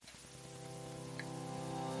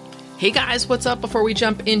Hey guys, what's up? Before we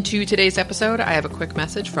jump into today's episode, I have a quick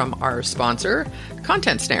message from our sponsor,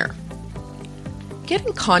 Content Snare.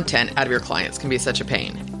 Getting content out of your clients can be such a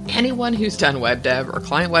pain. Anyone who's done web dev or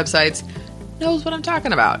client websites knows what I'm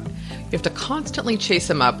talking about. You have to constantly chase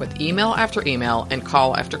them up with email after email and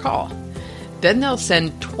call after call. Then they'll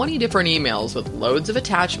send 20 different emails with loads of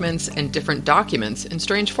attachments and different documents in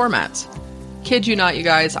strange formats. Kid you not, you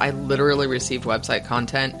guys, I literally received website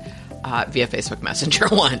content via Facebook Messenger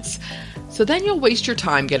once. So then you'll waste your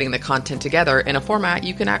time getting the content together in a format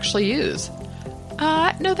you can actually use.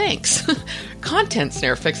 No thanks. Content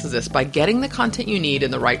Snare fixes this by getting the content you need in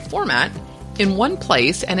the right format in one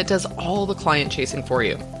place, and it does all the client chasing for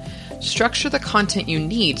you. Structure the content you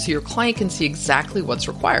need so your client can see exactly what's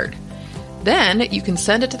required. Then you can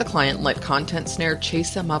send it to the client and let Content Snare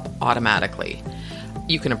chase them up automatically.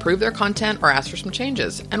 You can approve their content or ask for some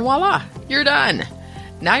changes, and voila, you're done.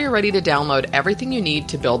 Now you're ready to download everything you need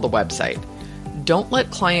to build the website. Don't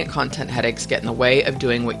let client content headaches get in the way of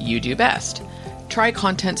doing what you do best. Try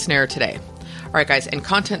Content Snare today. All right, guys, and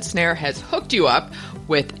Content Snare has hooked you up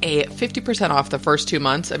with a 50% off the first 2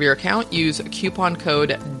 months of your account. Use coupon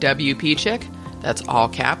code WPCHICK. That's all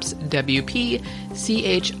caps, WPCHICK.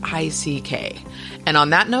 And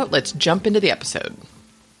on that note, let's jump into the episode.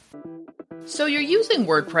 So you're using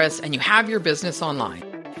WordPress and you have your business online.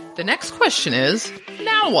 The next question is,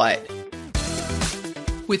 now what?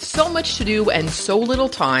 With so much to do and so little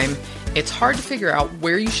time, it's hard to figure out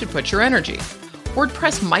where you should put your energy.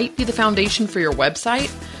 WordPress might be the foundation for your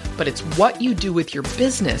website, but it's what you do with your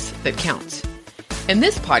business that counts. In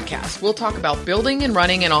this podcast, we'll talk about building and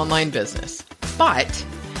running an online business, but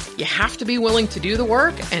you have to be willing to do the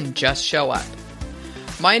work and just show up.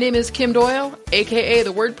 My name is Kim Doyle, aka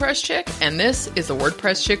the WordPress Chick, and this is the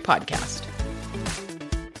WordPress Chick Podcast.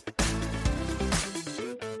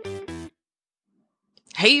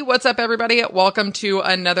 Hey, what's up, everybody? Welcome to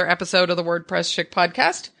another episode of the WordPress Chick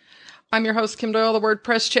Podcast. I'm your host, Kim Doyle, the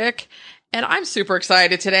WordPress Chick, and I'm super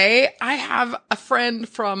excited today. I have a friend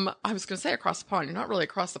from, I was going to say across the pond. You're not really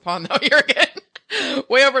across the pond, though, Jürgen.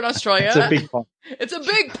 Way over in Australia. It's a big pond. It's a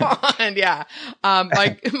big pond, yeah.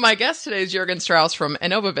 My guest today is Jürgen Strauss from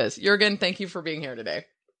Innovabiz. Jürgen, thank you for being here today.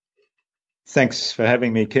 Thanks for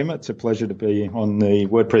having me, Kim. It's a pleasure to be on the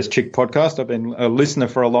WordPress Chick podcast. I've been a listener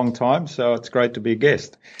for a long time, so it's great to be a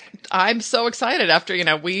guest. I'm so excited after,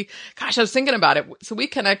 I was thinking about it. So we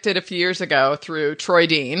connected a few years ago through Troy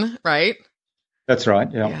Dean, right? That's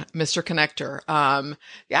right, yeah. Mr. Connector.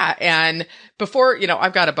 And before,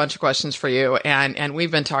 I've got a bunch of questions for you, and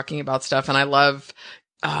we've been talking about stuff, and I love,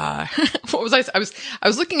 what was I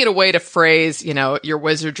was looking at a way to phrase, your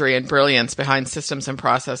wizardry and brilliance behind systems and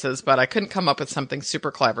processes, but I couldn't come up with something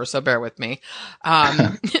super clever, so bear with me.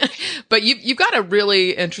 But you've got a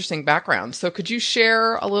really interesting background. So could you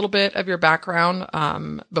share a little bit of your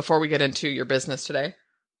background, before we get into your business today?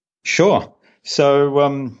 Sure.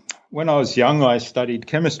 So, when I was young, I studied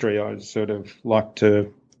chemistry. I sort of liked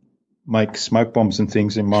to make smoke bombs and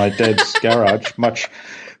things in my dad's garage, much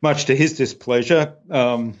to his displeasure.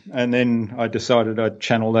 And then I decided I'd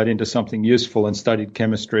channel that into something useful and studied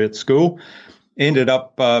chemistry at school. Ended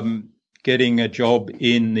up getting a job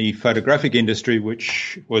in the photographic industry,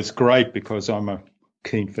 which was great because I'm a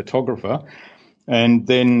keen photographer. And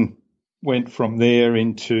then went from there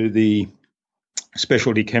into the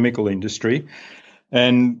specialty chemical industry.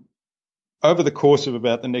 And over the course of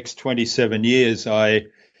about the next 27 years, I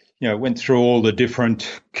went through all the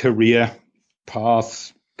different career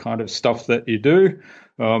paths, kind of stuff that you do,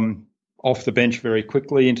 off the bench very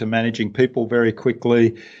quickly, into managing people very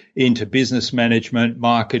quickly, into business management,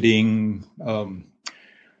 marketing,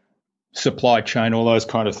 supply chain, all those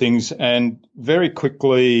kind of things. And very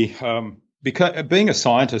quickly, because being a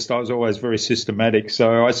scientist, I was always very systematic.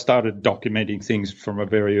 So I started documenting things from a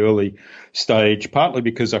very early stage, partly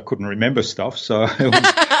because I couldn't remember stuff. So it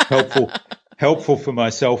was helpful for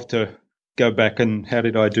myself to go back and how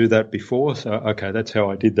did I do that before? So, okay, that's how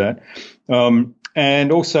I did that.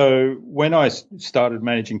 And also when I started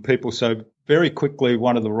managing people, so very quickly,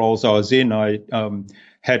 one of the roles I was in, I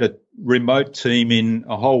had a remote team in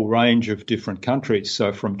a whole range of different countries.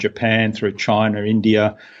 So from Japan through China,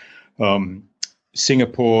 India,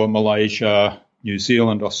 Singapore, Malaysia, New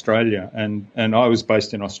Zealand, Australia, and I was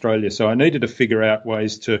based in Australia. So I needed to figure out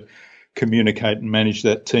ways to communicate and manage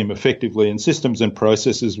that team effectively, and systems and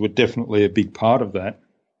processes were definitely a big part of that.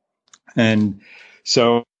 And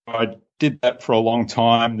so I did that for a long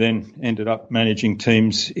time, then ended up managing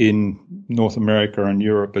teams in North America and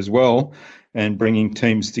Europe as well, and bringing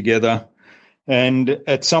teams together. And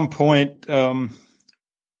at some point,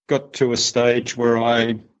 got to a stage where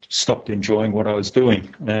I stopped enjoying what I was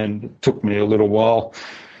doing. And it took me a little while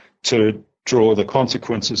to draw the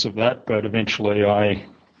consequences of that, but eventually I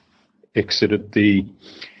exited the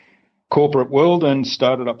corporate world and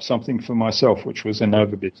started up something for myself, which was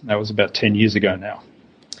Innovabiz. That was about 10 years ago now.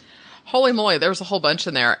 Holy moly, there was a whole bunch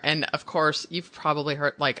in there. And of course, you've probably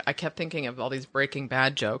heard, like, I kept thinking of all these Breaking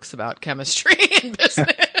Bad jokes about chemistry and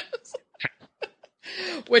business.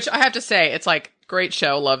 Which I have to say, it's like, great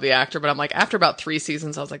show, love the actor, but I'm like, after about 3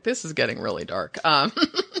 seasons, I was like, this is getting really dark.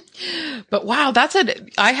 But wow,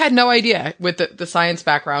 I had no idea with the science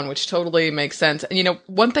background, which totally makes sense. And, you know,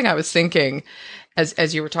 one thing I was thinking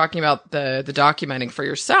as you were talking about the documenting for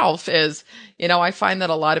yourself is, you know, I find that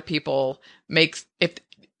a lot of people if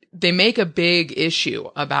they make a big issue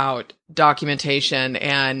about documentation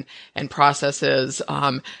and processes,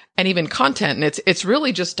 and even content. And it's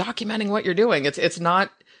really just documenting what you're doing. It's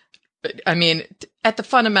not, I mean, at the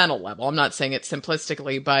fundamental level, I'm not saying it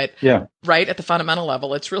simplistically, but yeah, right at the fundamental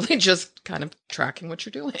level, it's really just kind of tracking what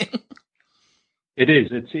you're doing. It is.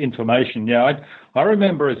 It's information. Yeah, I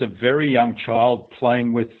remember as a very young child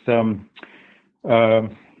playing with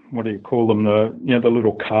what do you call them? The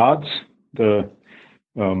little cards.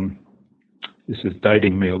 This is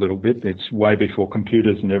dating me a little bit. It's way before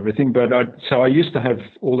computers and everything. But I used to have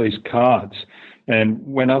all these cards, and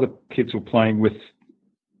when other kids were playing with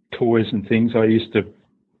toys and things, I used to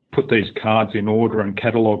put these cards in order and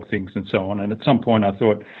catalogue things and so on. And at some point I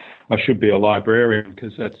thought I should be a librarian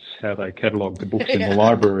because that's how they catalogue the books in the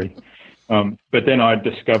library. But then I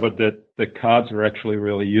discovered that the cards are actually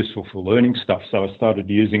really useful for learning stuff. So I started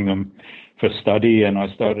using them for study, and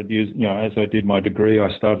I started using, you know, as I did my degree,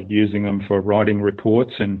 I started using them for writing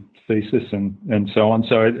reports and thesis and so on.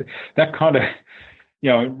 So that kind of, you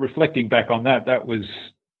know, reflecting back on that was,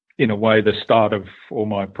 in a way, the start of all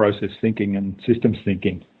my process thinking and systems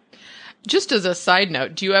thinking. Just as a side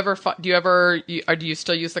note, do you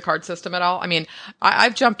still use the card system at all? I mean,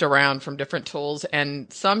 I've jumped around from different tools,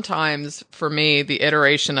 and sometimes for me, the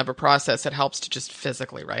iteration of a process, it helps to just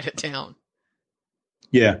physically write it down.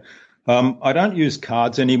 Yeah. I don't use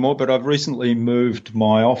cards anymore, but I've recently moved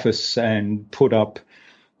my office and put up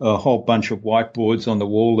a whole bunch of whiteboards on the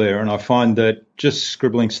wall there. And I find that just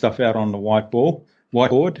scribbling stuff out on the whiteboard,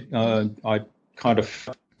 I kind of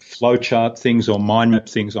flowchart things or mind map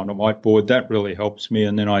things on a whiteboard. That really helps me.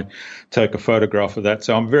 And then I take a photograph of that.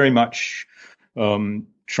 So I'm very much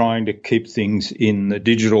trying to keep things in the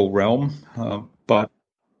digital realm, but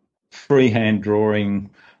freehand drawing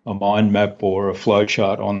a mind map or a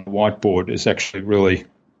flowchart on the whiteboard is actually really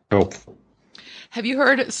helpful. Have you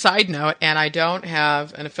heard, side note, and I don't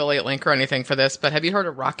have an affiliate link or anything for this, but have you heard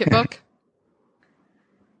of Rocketbook?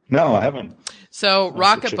 No, I haven't. So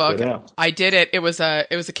Rocketbook, I did it. It was a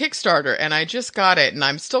Kickstarter, and I just got it, and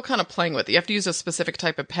I'm still kind of playing with it. You have to use a specific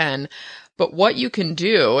type of pen, but what you can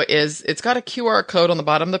do is it's got a QR code on the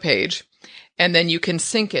bottom of the page, and then you can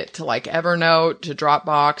sync it to like Evernote, to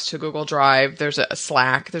Dropbox, to Google Drive. There's a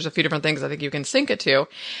Slack. There's a few different things I think you can sync it to,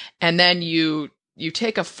 and then you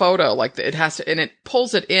take a photo, like it has to, and it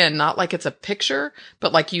pulls it in, not like it's a picture,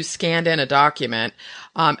 but like you scanned in a document,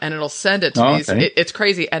 and it'll send it to these. Okay. It's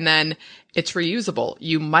crazy. And then it's reusable.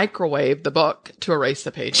 You microwave the book to erase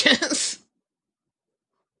the pages.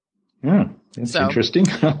 That's interesting.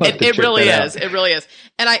 It really is. It really is.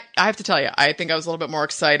 And I have to tell you, I think I was a little bit more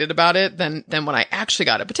excited about it than when I actually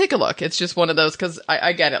got it. But take a look. It's just one of those, because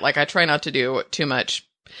I get it. Like, I try not to do too much,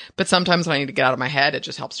 but sometimes when I need to get out of my head, it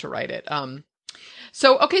just helps to write it.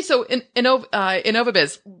 So in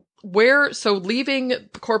Innovabiz, so leaving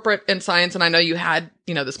corporate and science, and I know you had,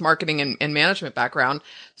 you know, this marketing and management background.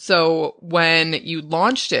 So when you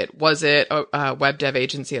launched it, was it a web dev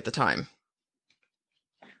agency at the time?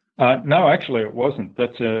 No, actually it wasn't.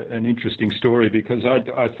 That's an interesting story, because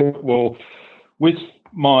I thought, well, with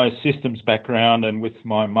my systems background and with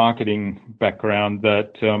my marketing background,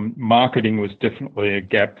 that marketing was definitely a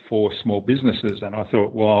gap for small businesses. And I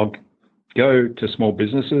thought, well, I'll go to small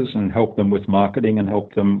businesses and help them with marketing and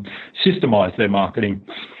help them systemize their marketing.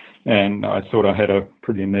 And I thought I had a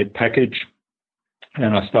pretty neat package,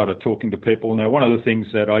 and I started talking to people. Now, one of the things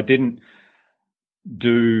that I didn't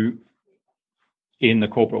do in the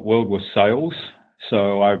corporate world was sales.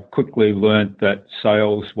 So I quickly learned that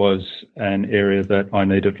sales was an area that I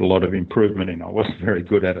needed a lot of improvement in. I wasn't very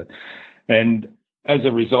good at it. And as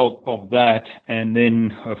a result of that, and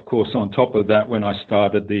then, of course, on top of that, when I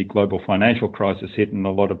started, the global financial crisis hit, and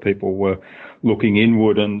a lot of people were looking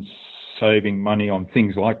inward and saving money on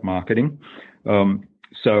things like marketing.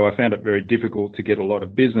 So I found it very difficult to get a lot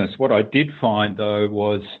of business. What I did find, though,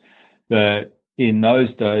 was that in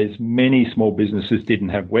those days, many small businesses didn't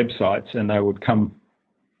have websites, and they would come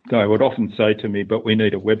they would often say to me, but we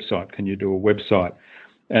need a website. Can you do a website?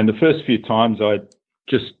 And the first few times I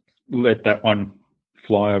just let that one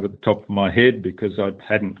fly over the top of my head because I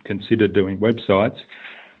hadn't considered doing websites.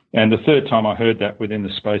 And the third time I heard that within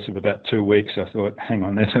the space of about 2 weeks, I thought, hang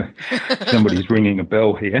on, somebody's ringing a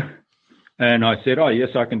bell here. And I said, oh, yes,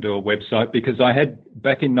 I can do a website, because I had,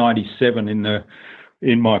 back in 97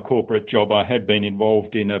 in my corporate job, I had been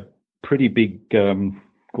involved in a pretty big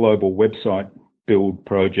global website build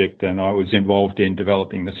project, and I was involved in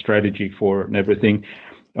developing the strategy for it and everything.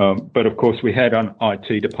 But of course, we had an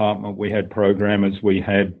IT department, we had programmers, we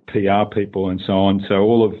had PR people and so on. So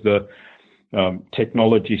all of the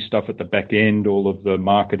technology stuff at the back end, all of the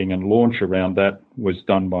marketing and launch around that was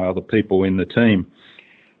done by other people in the team.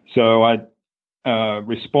 So I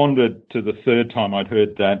responded to the third time I'd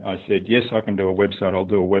heard that. I said, yes, I can do a website. I'll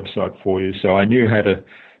do a website for you. So I knew how to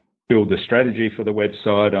build the strategy for the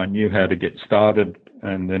website. I knew how to get started.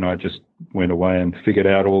 And then I just went away and figured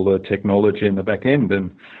out all the technology in the back end,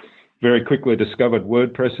 and very quickly discovered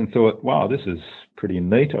WordPress and thought, wow, this is pretty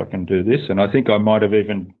neat. I can do this. And I think I might have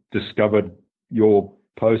even discovered your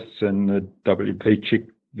posts and the WP Chick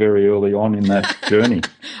very early on in that journey.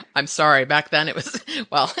 I'm sorry. Back then it was,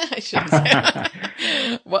 well, I shouldn't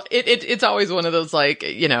say. Well, it's always one of those, like,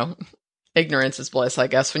 you know, ignorance is bliss, I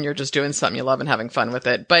guess, when you're just doing something you love and having fun with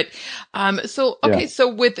it. But, so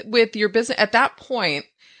with your business at that point,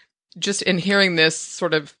 just in hearing this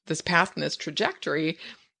sort of this path and this trajectory,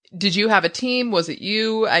 did you have a team? Was it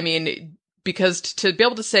you? I mean, because to be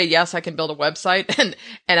able to say, yes, I can build a website.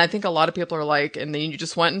 And I think a lot of people are like, and then you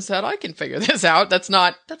just went and said, I can figure this out. That's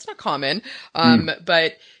not common.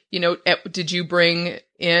 But, you know, did you bring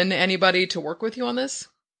in anybody to work with you on this?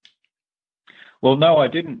 Well, no, I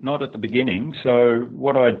didn't, not at the beginning. So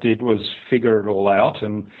what I did was figure it all out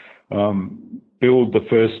and build the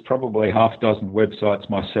first probably half dozen websites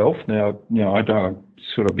myself. Now, you know, I don't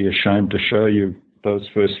sort of be ashamed to show you those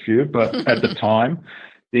first few, but at the time,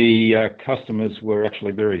 the customers were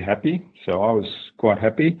actually very happy. So I was quite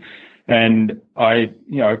happy. And I,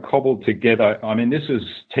 you know, cobbled together, I mean, this was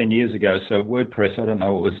 10 years ago. So WordPress, I don't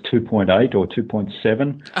know, it was 2.8 or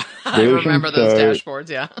 2.7 I remember those dashboards,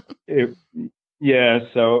 yeah. Yeah,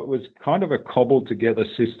 so it was kind of a cobbled together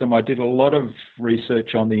system. I did a lot of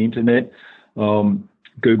research on the internet.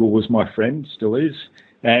 Google was my friend, still is,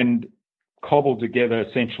 and cobbled together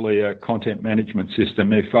essentially a content management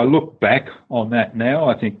system. If I look back on that now,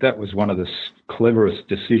 I think that was one of the cleverest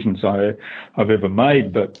decisions I've ever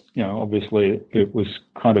made. But, you know, obviously it was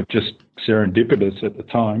kind of just serendipitous at the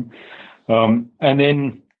time. And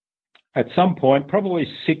then at some point, probably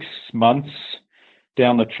 6 months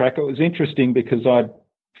down the track, it was interesting because I'd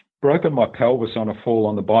broken my pelvis on a fall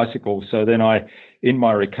on the bicycle. So then in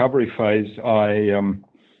my recovery phase, I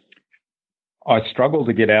struggled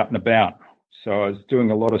to get out and about. So I was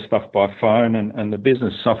doing a lot of stuff by phone, and the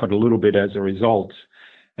business suffered a little bit as a result.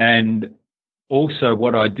 And also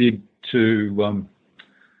what I did to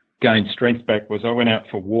gain strength back was I went out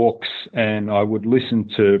for walks, and I would listen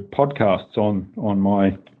to podcasts on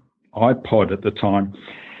my iPod at the time.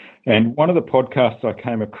 And one of the podcasts I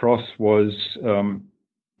came across was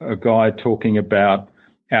a guy talking about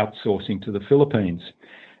outsourcing to the Philippines.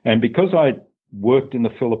 And because I worked in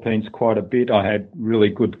the Philippines quite a bit, I had really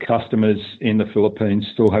good customers in the Philippines,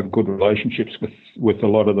 still have good relationships with a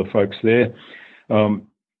lot of the folks there.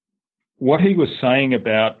 What he was saying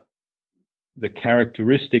about the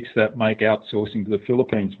characteristics that make outsourcing to the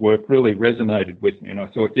Philippines work really resonated with me. And I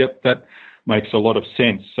thought, yep, that makes a lot of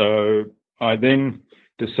sense. So I then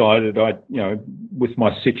decided with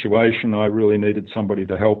my situation, I really needed somebody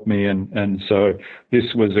to help me. And so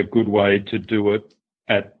this was a good way to do it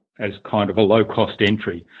as kind of a low cost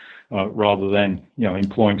entry, rather than,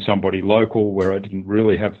 employing somebody local where I didn't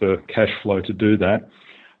really have the cash flow to do that.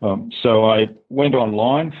 So I went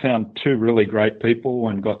online, found 2 really great people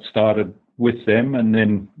and got started with them. And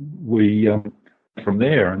then we, from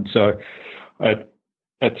there. And so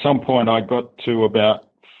at some point I got to about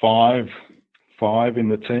five in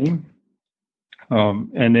the team.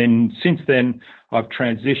 And then since then, I've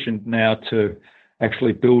transitioned now to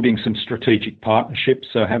actually building some strategic partnerships.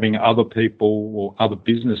 So having other people or other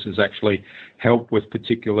businesses actually help with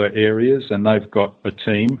particular areas, and they've got a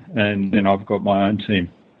team, and then I've got my own team.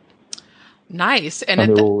 Nice. And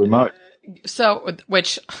they're all remote. So,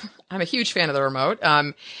 which I'm a huge fan of the remote.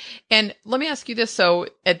 And let me ask you this. So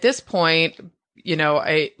at this point,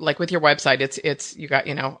 I like with your website, it's, you got,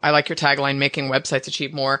 I like your tagline, making websites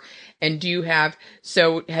achieve more. And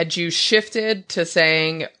had you shifted to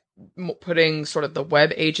saying, putting sort of the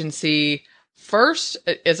web agency first,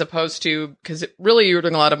 as opposed to, because really you were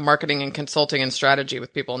doing a lot of marketing and consulting and strategy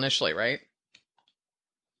with people initially, right?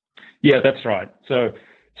 Yeah, that's right. So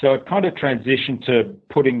it kind of transitioned to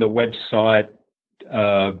putting the website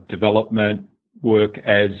development work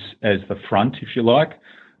as the front, if you like,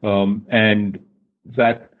 and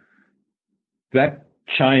that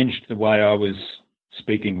changed the way I was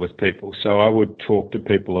speaking with people. So I would talk to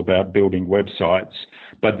people about building websites,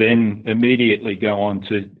 but then immediately go on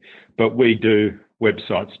to, but we do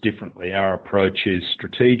websites differently. Our approach is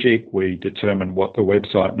strategic. We determine what the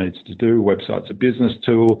website needs to do. Website's a business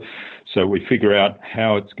tool. So we figure out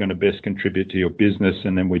how it's going to best contribute to your business,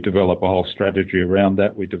 and then we develop a whole strategy around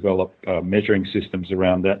that. We develop measuring systems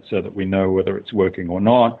around that so that we know whether it's working or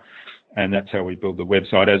not. And that's how we build the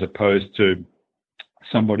website, as opposed to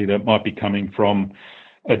somebody that might be coming from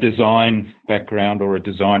a design background or a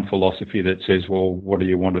design philosophy that says, well, what do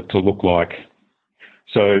you want it to look like?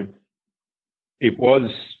 So it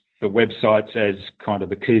was the websites as kind of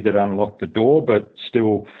the key that unlocked the door, but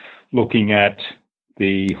still looking at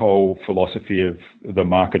the whole philosophy of the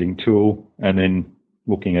marketing tool, and then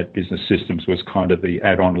looking at business systems was kind of the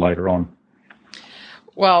add-on later on.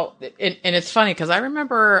 Well, and it's funny because I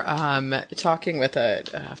remember talking with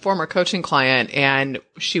a former coaching client, and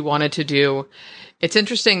she wanted to do, it's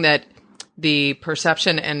interesting that the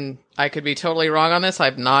perception, and I could be totally wrong on this,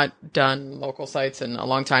 I've not done local sites in a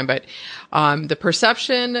long time, but the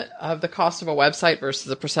perception of the cost of a website versus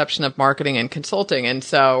the perception of marketing and consulting. And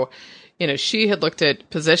so, she had looked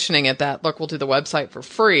at positioning it that, look, we'll do the website for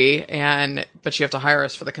free, but you have to hire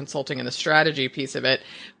us for the consulting and the strategy piece of it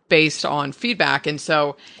based on feedback. And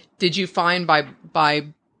so did you find by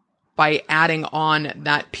adding on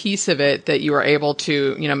that piece of it that you were able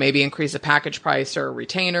to, maybe increase the package price or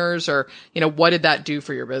retainers, or, what did that do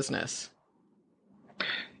for your business?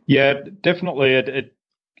 Yeah, definitely.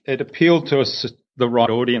 It appealed to us, the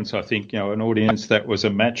right audience, I think, an audience that was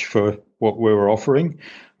a match for what we were offering.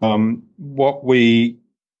 What we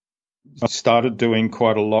started doing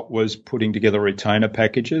quite a lot was putting together retainer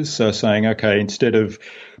packages. So saying, okay, instead of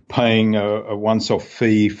paying a once-off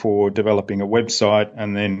fee for developing a website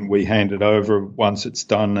and then we hand it over once it's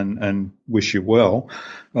done and wish you well,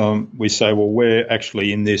 we say, well, we're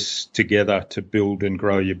actually in this together to build and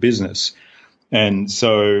grow your business. And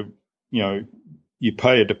so, you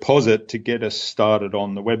pay a deposit to get us started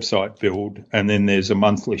on the website build, and then there's a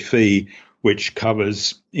monthly fee which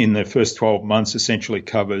covers, in the first 12 months, essentially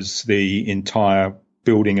covers the entire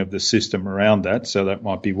building of the system around that. So that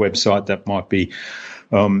might be website, that might be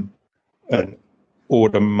an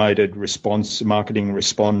automated response, marketing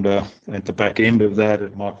responder at the back end of that.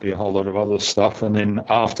 It might be a whole lot of other stuff. And then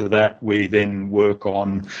after that, we then work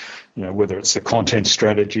on, whether it's a content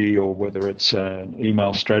strategy or whether it's an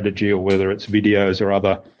email strategy or whether it's videos or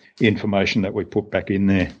other information that we put back in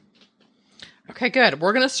there. Okay, good.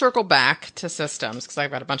 We're going to circle back to systems because I've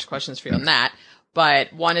got a bunch of questions for you on that,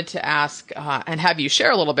 but wanted to ask and have you share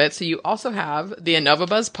a little bit. So you also have the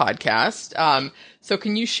Innovabiz podcast. So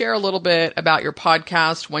can you share a little bit about your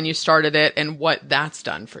podcast, when you started it, and what that's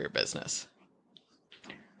done for your business?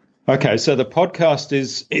 Okay, so the podcast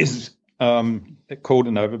is called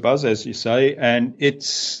Innovabiz, as you say, and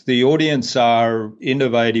the audience are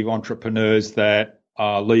innovative entrepreneurs that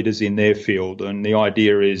are leaders in their field, and the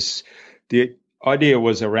idea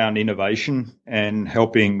was around innovation and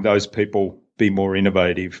helping those people be more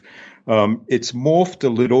innovative. It's morphed a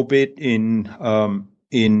little bit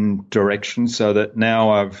in direction, so that now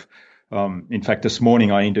I've, in fact, this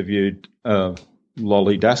morning I interviewed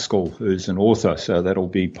Lolly Daskell, who's an author, so that'll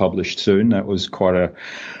be published soon. That was quite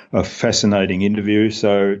a fascinating interview.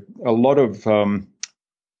 So a lot of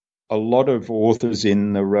authors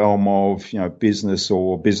in the realm of business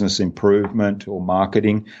or business improvement or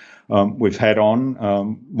marketing we've had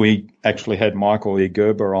on. We actually had Michael E.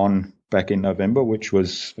 Gerber on back in November, which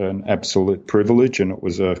was an absolute privilege, and it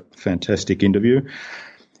was a fantastic interview.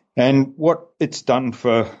 And what it's done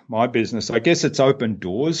for my business, I guess it's opened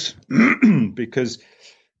doors because,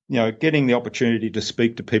 getting the opportunity to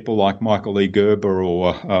speak to people like Michael E. Gerber,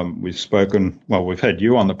 or we've had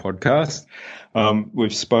you on the podcast.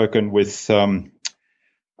 We've spoken with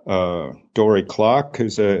Dory Clark,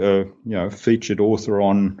 who's a featured author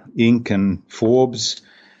on Inc. and Forbes,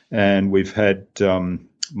 and we've had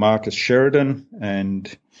Marcus Sheridan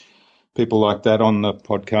and people like that on the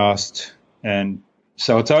podcast. And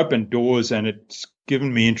so it's opened doors, and it's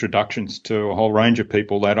given me introductions to a whole range of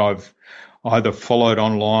people that I've either followed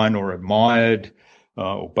online or admired,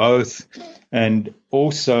 or both. And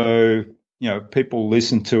also, people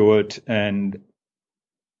listen to it and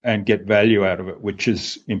get value out of it, which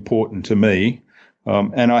is important to me.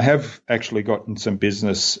 And I have actually gotten some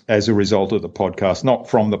business as a result of the podcast, not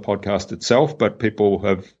from the podcast itself, but people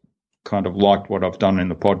have kind of liked what I've done in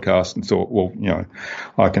the podcast and thought, well,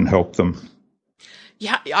 I can help them.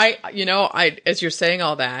 Yeah, as you're saying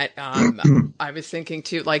all that, I was thinking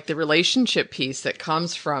too, like the relationship piece that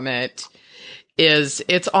comes from it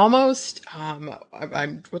it's almost,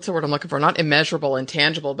 what's the word I'm looking for? Not immeasurable,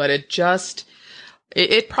 intangible, but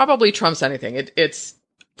it probably trumps anything. It's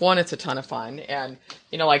a ton of fun. And,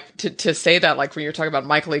 like to say that, like when you're talking about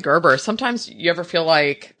Michael E. Gerber, sometimes you ever feel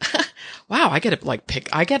like, wow, I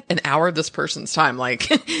get an hour of this person's time. Like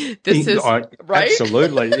this is right.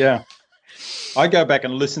 Absolutely. Yeah. I go back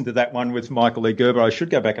and listen to that one with Michael E. Gerber. I should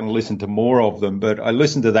go back and listen to more of them, but I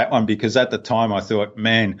listened to that one because at the time I thought,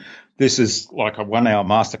 man, this is like a 1 hour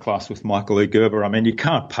masterclass with Michael E. Gerber. I mean, you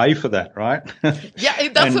can't pay for that, right? Yeah,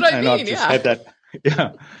 that's what I mean. I've just had that.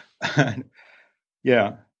 Yeah.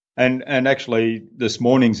 Yeah. And actually this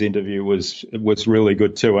morning's interview was really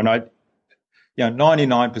good too. And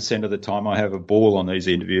 99% of the time I have a ball on these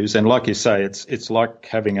interviews. And like you say, it's like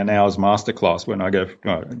having an hour's masterclass when I go,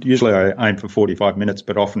 usually I aim for 45 minutes,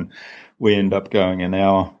 but often we end up going an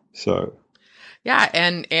hour. So. Yeah.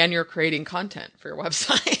 And you're creating content for your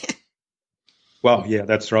website. Well, yeah,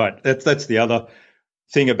 that's right. That's the other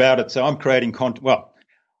thing about it. So I'm creating content. Well,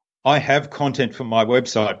 I have content for my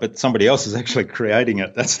website, but somebody else is actually creating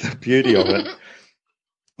it. That's the beauty of it.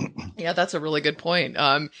 Yeah, that's a really good point.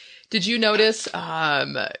 Did you notice,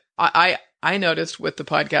 I noticed with the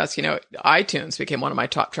podcast, iTunes became one of my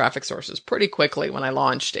top traffic sources pretty quickly when I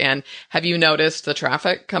launched. And have you noticed the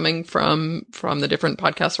traffic coming from the different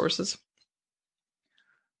podcast sources?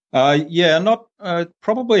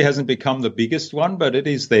 Probably hasn't become the biggest one, but it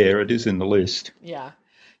is there. It is in the list. Yeah.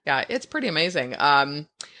 Yeah, it's pretty amazing.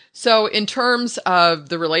 So in terms of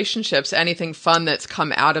the relationships, anything fun that's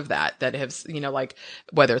come out of that has, like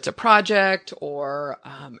whether it's a project or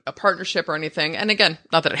a partnership or anything. And again,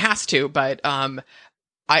 not that it has to, but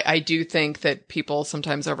I do think that people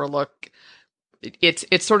sometimes overlook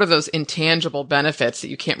it's sort of those intangible benefits that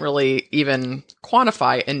you can't really even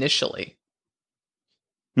quantify initially.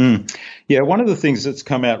 Yeah, one of the things that's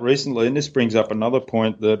come out recently, and this brings up another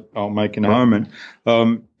point that I'll make in a moment,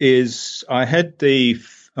 is I had the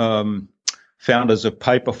founders of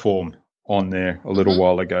Paperform on there a little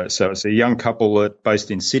while ago. So it's a young couple based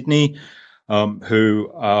in Sydney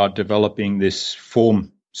who are developing this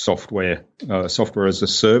form software as a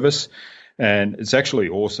service. And it's actually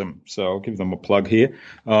awesome. So I'll give them a plug here.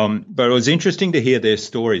 But it was interesting to hear their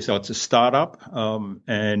story. So it's a startup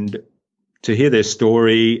and to hear their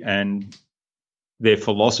story and their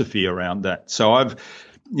philosophy around that. So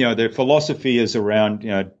their philosophy is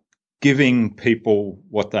around, giving people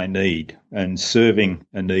what they need and serving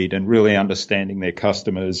a need and really understanding their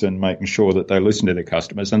customers and making sure that they listen to their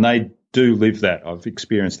customers. And they do live that. I've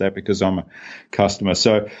experienced that because I'm a customer.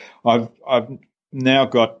 So I've now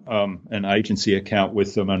got an agency account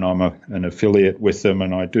with them, and I'm an affiliate with them,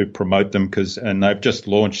 and I do promote them and they've just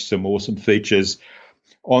launched some awesome features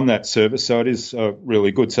on that service. So it is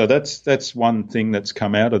really good. So that's one thing that's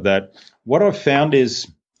come out of that. What I've found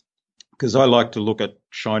is, because I like to look at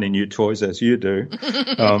shiny new toys as you do,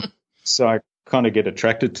 so I kind of get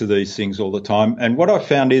attracted to these things all the time. And what I've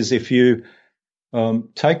found is if you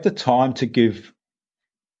take the time to give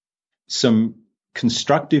some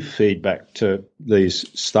constructive feedback to these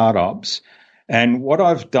startups, and what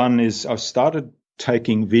I've done is I've started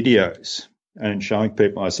taking videos and showing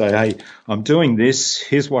people. I say, hey, I'm doing this.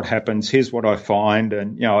 Here's what happens. Here's what I find.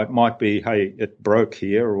 And, it might be, hey, it broke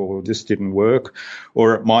here, or this didn't work.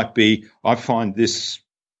 Or it might be, I find this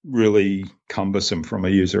really cumbersome from a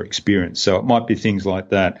user experience. So it might be things like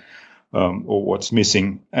that, or what's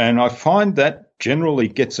missing. And I find that generally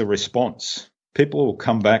gets a response. People will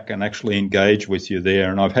come back and actually engage with you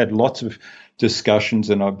there. And I've had lots of discussions,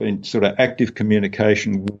 and I've been sort of active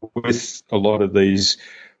communication with a lot of these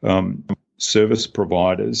service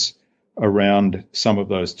providers around some of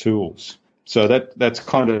those tools. So that's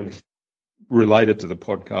kind of related to the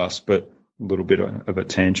podcast, but a little bit of a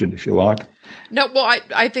tangent, if you like. No, well,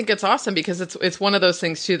 I think it's awesome because it's one of those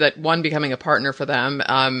things too, that one, becoming a partner for them,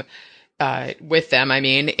 with them, I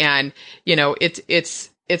mean, and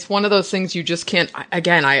it's one of those things you just can't,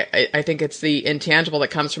 again, I think it's the intangible that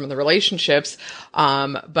comes from the relationships.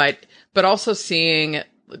 But also seeing,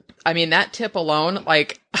 I mean, that tip alone,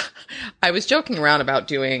 like I was joking around about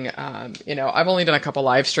doing, I've only done a couple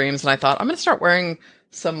live streams, and I thought I'm going to start wearing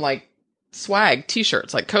some like swag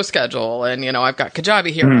t-shirts, like Co-Schedule, and I've got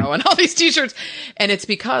Kajabi Hero and all these t-shirts. And it's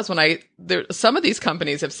because some of these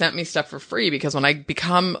companies have sent me stuff for free, because when I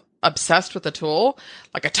become obsessed with the tool,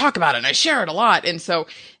 like I talk about it and I share it a lot. And so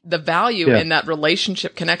the value in that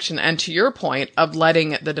relationship connection, and to your point of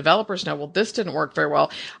letting the developers know, well, this didn't work very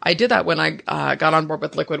well. I did that when I got on board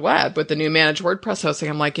with Liquid Web with the new managed WordPress hosting.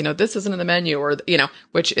 I'm like, this isn't in the menu, or,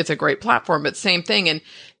 which it's a great platform, but same thing. And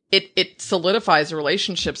it solidifies a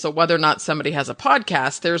relationship. So whether or not somebody has a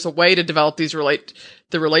podcast, there's a way to develop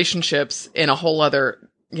the relationships in a whole other,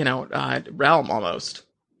 realm almost.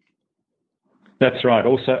 That's right.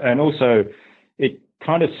 Also, it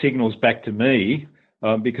kind of signals back to me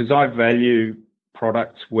because I value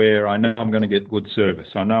products where I know I'm going to get good service.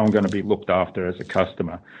 I know I'm going to be looked after as a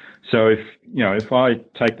customer. So if I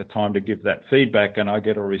take the time to give that feedback and I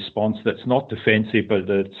get a response that's not defensive, but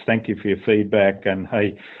it's thank you for your feedback and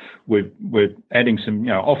hey, we're adding some.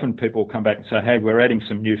 Often people come back and say, hey, we're adding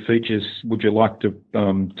some new features. Would you like to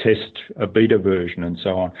test a beta version and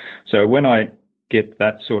so on? So when I get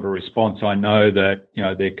that sort of response, I know that,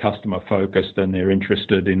 they're customer focused and they're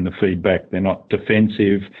interested in the feedback. They're not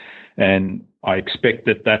defensive. And I expect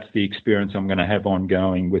that that's the experience I'm going to have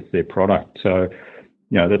ongoing with their product. So,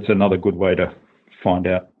 that's another good way to find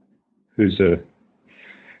out who's a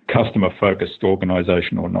customer focused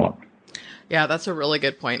organization or not. Yeah, that's a really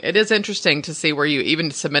good point. It is interesting to see where you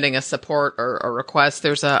even submitting a support or a request.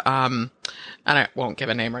 There's and I won't give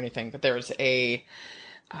a name or anything, but there's an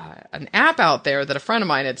app out there that a friend of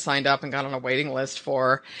mine had signed up and got on a waiting list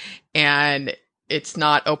for, and it's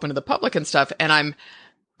not open to the public and stuff. And I'm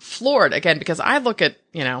floored again, because I look at,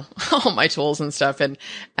 all my tools and stuff, and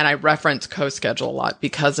I reference CoSchedule a lot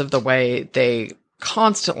because of the way they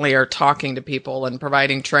constantly are talking to people and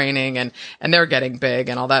providing training, and they're getting big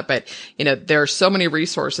and all that. But, there are so many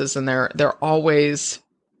resources, and they're always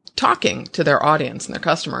talking to their audience and their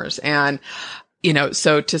customers. And,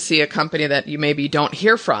 so to see a company that you maybe don't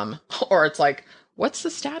hear from, or it's like, what's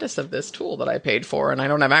the status of this tool that I paid for and I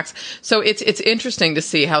don't have access? So it's interesting to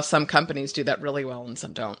see how some companies do that really well and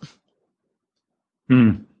some don't.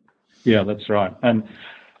 Yeah, that's right. And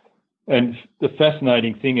the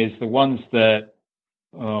fascinating thing is the ones that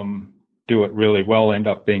do it really well end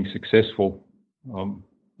up being successful,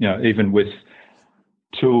 even with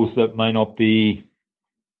tools that may not be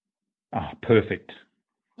perfect.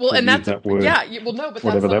 Well, and that's, but that's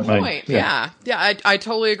the point. Means. Yeah. I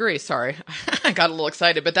totally agree. Sorry. I got a little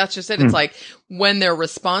excited, but that's just it. It's like when they're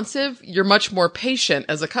responsive, you're much more patient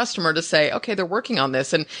as a customer to say, okay, they're working on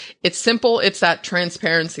this. And it's simple. It's that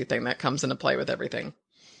transparency thing that comes into play with everything.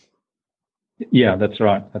 Yeah, that's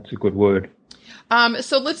right. That's a good word.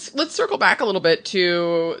 So let's circle back a little bit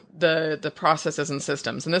to the processes and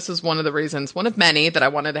systems. And this is one of the reasons, one of many, that I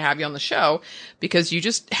wanted to have you on the show, because you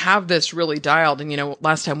just have this really dialed. And,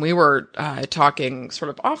 last time we were talking sort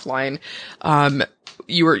of offline,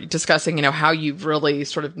 you were discussing, how you've really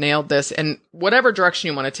sort of nailed this, and whatever direction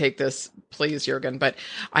you want to take this, please, Jürgen. But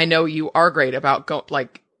I know you are great about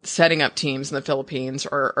setting up teams in the Philippines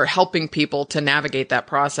or helping people to navigate that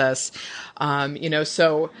process.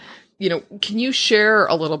 Can you share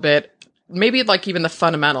a little bit, maybe like even the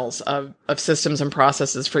fundamentals of systems and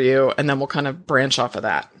processes for you, and then we'll kind of branch off of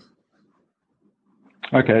that.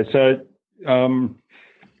 Okay. So, a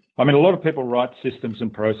lot of people write systems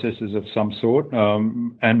and processes of some sort,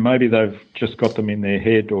 and maybe they've just got them in their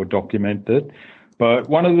head or documented. But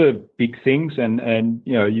one of the big things, and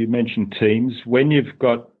you mentioned teams, when you've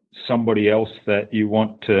got somebody else that you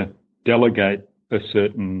want to delegate a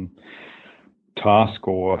certain task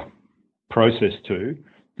or process to,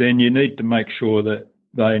 then you need to make sure that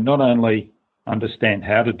they not only understand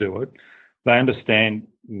how to do it, they understand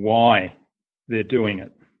why they're doing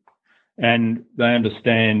it, and they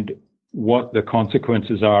understand what the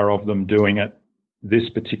consequences are of them doing it this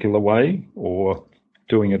particular way, or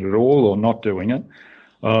doing it at all, or not doing it.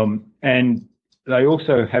 And they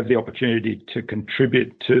also have the opportunity to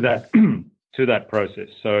contribute to that to that process.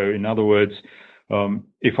 So in other words,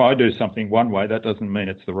 if I do something one way, that doesn't mean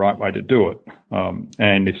it's the right way to do it.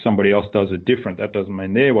 And if somebody else does it different, that doesn't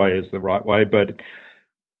mean their way is the right way. But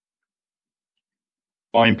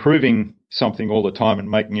by improving something all the time and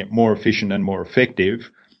making it more efficient and more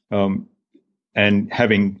effective, and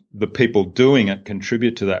having the people doing it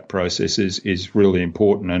contribute to that process is really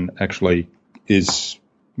important, and actually is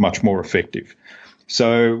much more effective.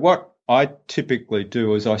 So what I typically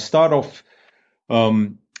do is I start off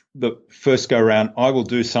the first go around, I will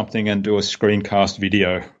do something and do a screencast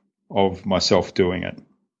video of myself doing it.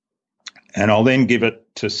 And I'll then give it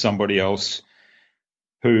to somebody else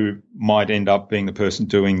who might end up being the person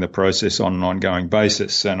doing the process on an ongoing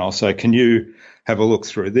basis. And I'll say, can you have a look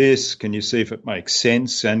through this? Can you see if it makes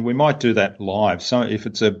sense? And we might do that live. So if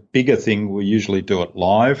it's a bigger thing, we usually do it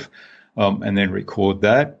live. and then record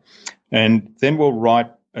that. And then we'll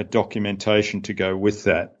write a documentation to go with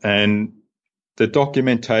that. And the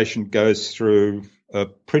documentation goes through a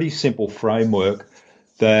pretty simple framework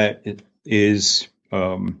that is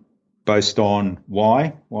based on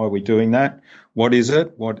why are we doing that? What is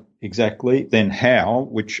it? What exactly? Then how,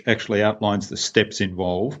 which actually outlines the steps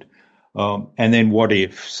involved. And then what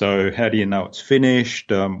if? So how do you know it's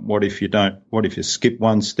finished? What if you don't? What if you skip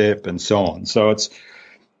one step, and so on? So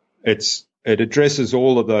it addresses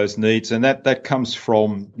all of those needs, and that comes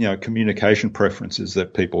from communication preferences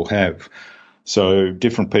that people have. So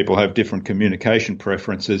different people have different communication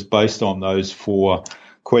preferences based on those 4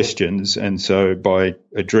 questions, and so by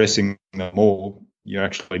addressing them all, you're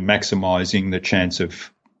actually maximizing the chance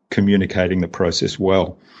of communicating the process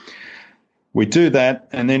well. We do that,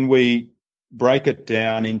 and then we break it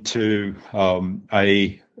down into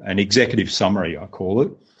an executive summary, I call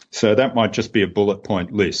it. So that might just be a bullet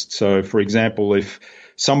point list. So, for example, if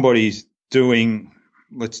somebody's doing,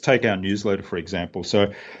 let's take our newsletter, for example.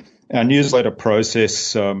 So our newsletter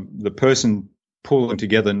process, the person pulling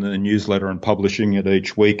together the newsletter and publishing it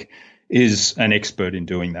each week is an expert in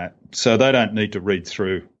doing that. So they don't need to read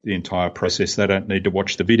through the entire process. They don't need to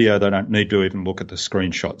watch the video. They don't need to even look at the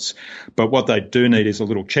screenshots. But what they do need is a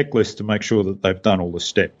little checklist to make sure that they've done all the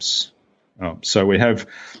steps. So we have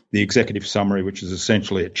the executive summary, which is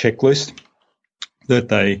essentially a checklist that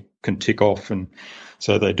they can tick off, and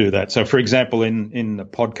so they do that. So, for example, in the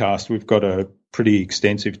podcast, we've got a pretty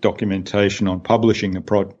extensive documentation on publishing the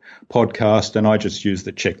podcast, and I just use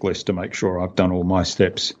the checklist to make sure I've done all my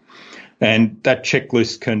steps. And that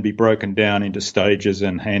checklist can be broken down into stages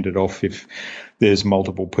and handed off if there's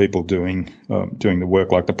multiple people doing the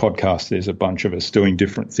work. Like the podcast, there's a bunch of us doing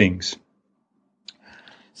different things.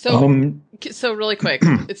 So really quick,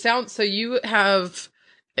 it sounds, so you have,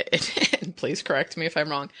 and please correct me if I'm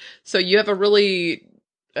wrong. So you have a really,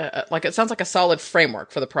 it sounds like a solid framework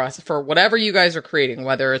for the process, for whatever you guys are creating,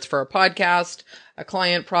 whether it's for a podcast, a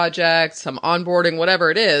client project, some onboarding, whatever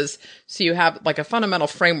it is. So you have like a fundamental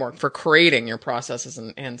framework for creating your processes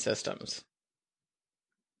and systems.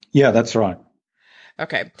 Yeah, that's right.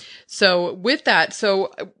 Okay. So with that, so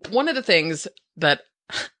one of the things that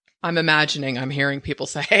I'm hearing people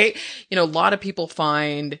say, a lot of people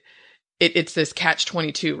find it's this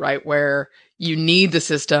catch-22, right? Where you need the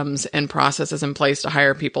systems and processes in place to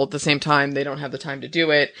hire people. At the same time, they don't have the time to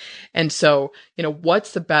do it. And so,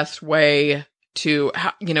 what's the best way to,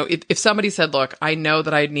 if somebody said, look, I know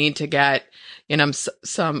that I need to get,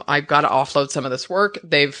 I've got to offload some of this work.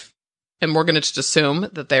 And we're going to just assume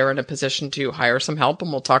that they're in a position to hire some help,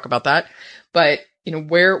 and we'll talk about that. But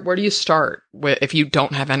where do you start if you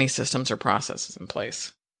don't have any systems or processes in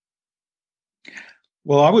place?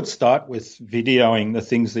 Well, I would start with videoing the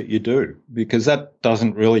things that you do, because that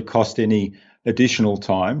doesn't really cost any additional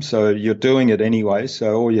time. So you're doing it anyway.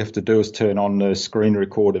 So all you have to do is turn on the screen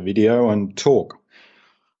recorder video and talk,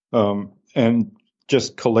 and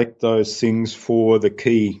just collect those things for the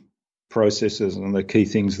key processes and the key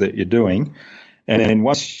things that you're doing. And then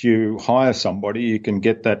once you hire somebody, you can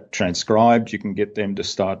get that transcribed. You can get them to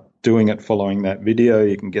start doing it following that video.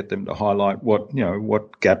 You can get them to highlight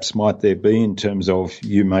what gaps might there be in terms of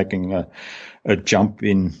you making a jump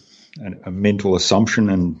in a mental assumption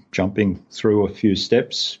and jumping through a few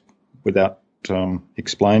steps without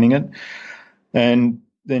explaining it. And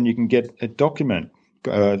then you can get a document,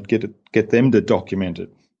 get them to document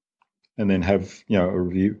it, and then have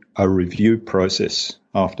a review process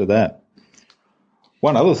after that.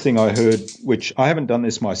 One other thing I heard, which I haven't done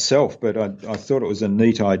this myself, but I thought it was a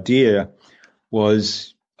neat idea,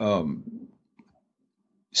 was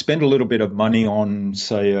spend a little bit of money on,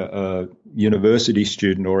 say, a university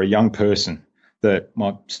student or a young person that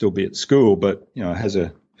might still be at school, but has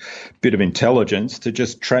a bit of intelligence to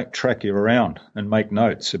just track you around and make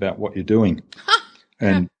notes about what you're doing,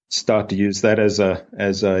 and start to use that as a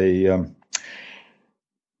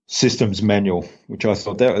systems manual, which I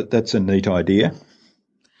thought that's a neat idea.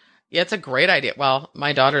 Yeah, it's a great idea. Well,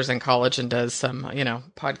 my daughter's in college and does some,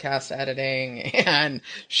 podcast editing and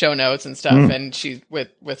show notes and stuff. And she's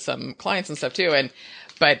with some clients and stuff too.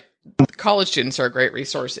 But college students are a great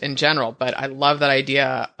resource in general, but I love that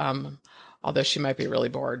idea. Although she might be really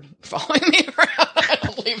bored following me around.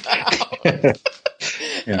 I'll leave that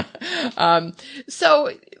out. Yeah.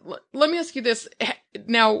 So let me ask you this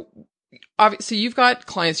now. Obviously you've got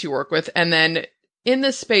clients you work with, and then in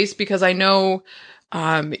this space, because I know,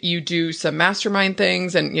 you do some mastermind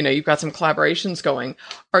things and, you've got some collaborations going.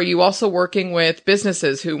 Are you also working with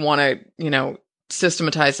businesses who want to,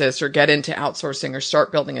 systematize this or get into outsourcing or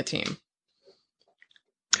start building a team?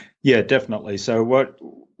 Yeah, definitely. So what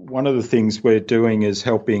one of the things we're doing is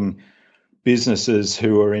helping businesses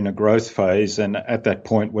who are in a growth phase and at that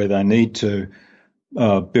point where they need to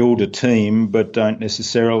build a team but don't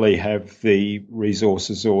necessarily have the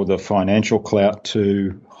resources or the financial clout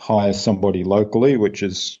to hire somebody locally, which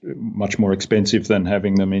is much more expensive than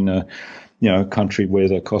having them in a country where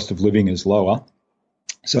the cost of living is lower.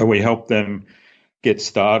 So we help them get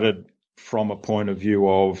started from a point of view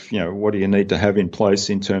of, what do you need to have in place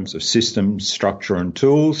in terms of systems, structure and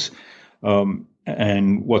tools,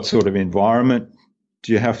 and what sort of environment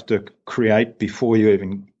do you have to create before you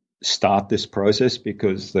even start this process,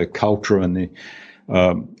 because the culture and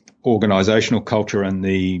the organizational culture and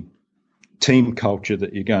the team culture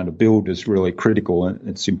that you're going to build is really critical, and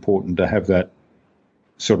it's important to have that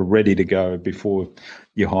sort of ready to go before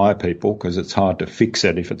you hire people, because it's hard to fix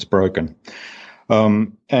it if it's broken.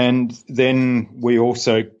 And then we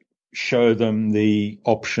also show them the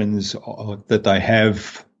options that they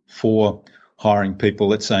have for hiring people,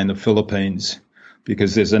 let's say in the Philippines,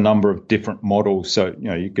 because there's a number of different models. So,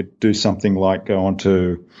 you could do something like go on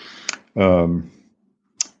to,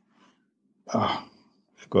 I've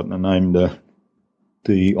forgotten the name,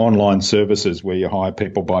 the online services where you hire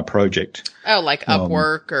people by project. Oh, like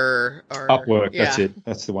Upwork or Upwork, yeah. That's it.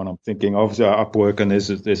 That's the one I'm thinking of. So Upwork, and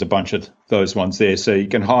there's a bunch of those ones there. So you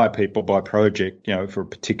can hire people by project, for a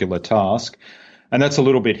particular task. And that's a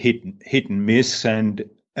little bit hit and miss, and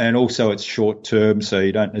also it's short term, so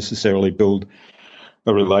you don't necessarily build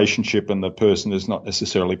a relationship and the person is not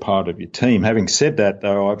necessarily part of your team. Having said that,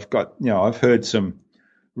 though, I've heard some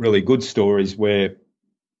really good stories where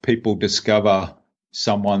people discover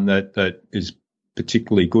someone that is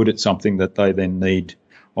particularly good at something that they then need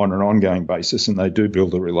on an ongoing basis, and they do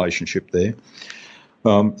build a relationship there.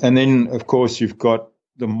 And then, of course, you've got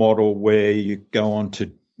the model where you go on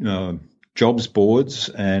to jobs boards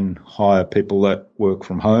and hire people that work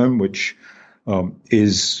from home, which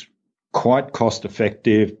is quite cost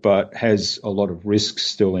effective but has a lot of risks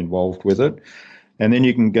still involved with it. And then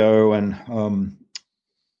you can go and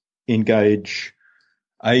engage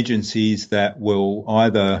agencies that will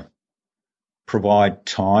either provide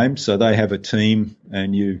time, so they have a team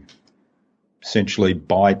and you essentially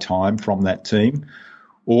buy time from that team,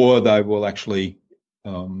 or they will actually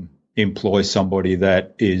employ somebody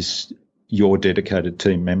that is your dedicated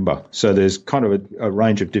team member. So there's kind of a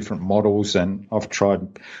range of different models, and I've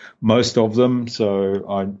tried most of them,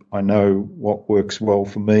 so I know what works well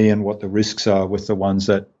for me and what the risks are with the ones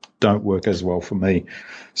that don't work as well for me,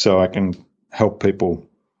 so I can help people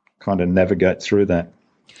kind of navigate through that.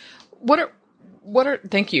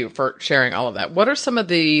 Thank you for sharing all of that. What are some of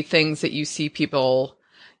the things that you see people,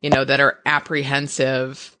 that are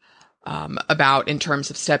apprehensive about in terms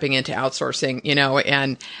of stepping into outsourcing,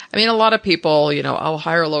 and I mean, a lot of people, I'll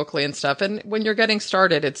hire locally and stuff. And when you're getting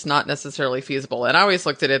started, it's not necessarily feasible. And I always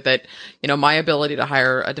looked at it that, my ability to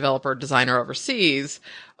hire a developer designer overseas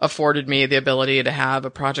afforded me the ability to have a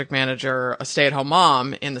project manager, a stay-at-home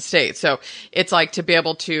mom in the States. So it's like to be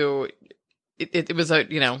able to, it was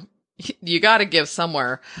you got to give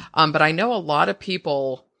somewhere. But I know a lot of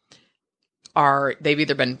people they've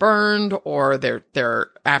either been burned or they're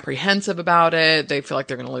apprehensive about it. They feel like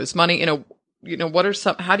they're going to lose money.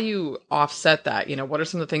 How do you offset that? What are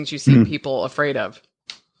some of the things you see people afraid of?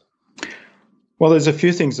 Well, there's a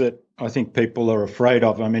few things that I think people are afraid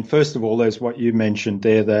of. I mean, first of all, there's what you mentioned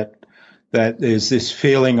there, that there's this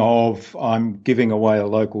feeling of I'm giving away a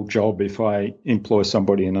local job if I employ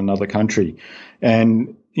somebody in another country.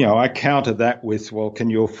 And I counter that with, well, can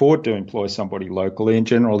you afford to employ somebody locally? And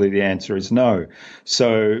generally the answer is no.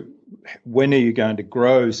 So when are you going to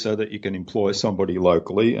grow so that you can employ somebody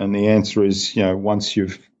locally? And the answer is, once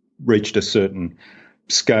you've reached a certain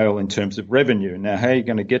scale in terms of revenue. Now, how are you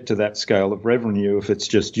going to get to that scale of revenue if it's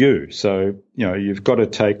just you? So, you've got to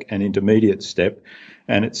take an intermediate step.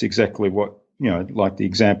 And it's exactly what, like the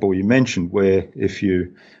example you mentioned, where if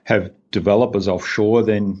you have developers offshore,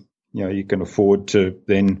 then you can afford to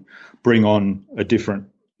then bring on a different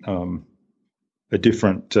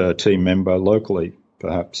team member locally,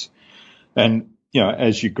 perhaps. And,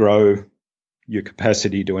 as you grow, your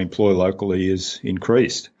capacity to employ locally is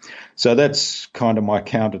increased. So that's kind of my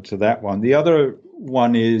counter to that one. The other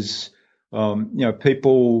one is,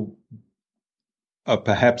 people are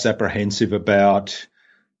perhaps apprehensive about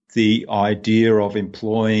the idea of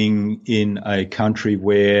employing in a country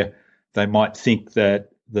where they might think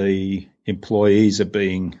that the employees are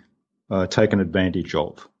being taken advantage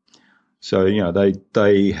of. So,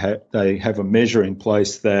 they have a measure in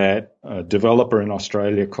place that a developer in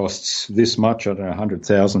Australia costs this much, I don't know,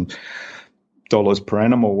 $100,000 per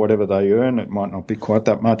annum or whatever they earn. It might not be quite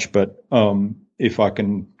that much, but if I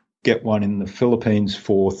can get one in the Philippines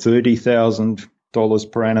for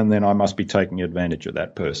 $30,000 per annum, then I must be taking advantage of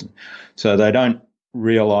that person. So they don't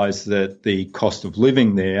realise that the cost of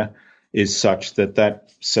living there is such that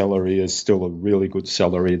that salary is still a really good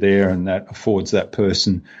salary there, and that affords that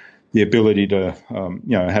person the ability to,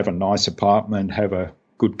 have a nice apartment, have a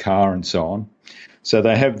good car, and so on. So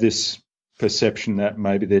they have this perception that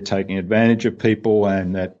maybe they're taking advantage of people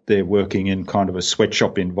and that they're working in kind of a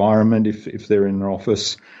sweatshop environment if they're in an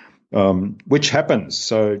office, which happens.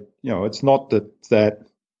 So, it's not that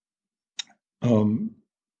I'm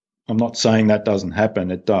not saying that doesn't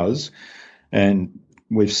happen. It does. And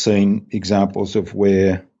we've seen examples of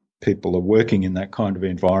where people are working in that kind of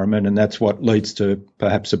environment, and that's what leads to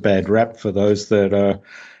perhaps a bad rap for those that are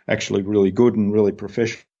actually really good and really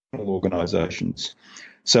professional organisations.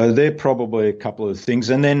 So they're probably a couple of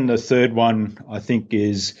things. And then the third one, I think,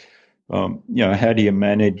 is, how do you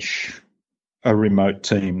manage a remote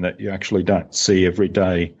team that you actually don't see every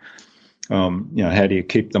day? How do you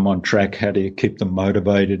keep them on track? How do you keep them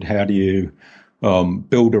motivated? How do you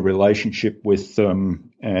build a relationship with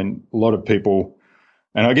them? And a lot of people,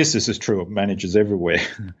 and I guess this is true of managers everywhere,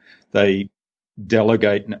 they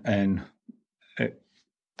delegate and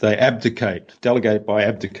they delegate by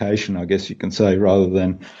abdication, I guess you can say, rather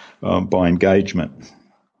than by engagement.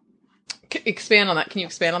 Expand on that. Can you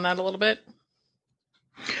expand on that a little bit?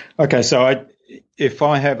 Okay, so if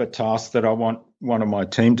I have a task that I want one of my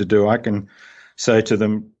team to do, I can say to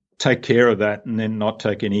them, take care of that, and then not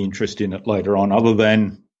take any interest in it later on, other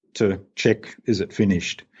than to check, is it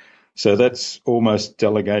finished? So that's almost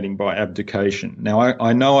delegating by abdication. Now,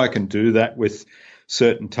 I know I can do that with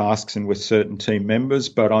certain tasks and with certain team members,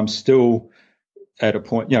 but I'm still at a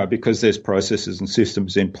point, because there's processes and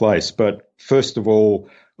systems in place. But first of all,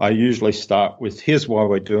 I usually start with, here's why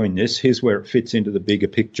we're doing this, here's where it fits into the bigger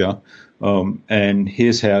picture, and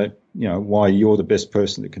here's how, why you're the best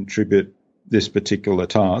person to contribute this particular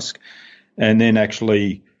task. And then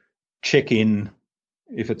actually check in,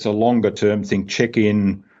 if it's a longer term thing, check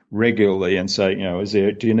in regularly and say,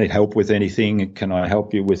 do you need help with anything? Can I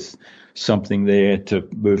help you with something there to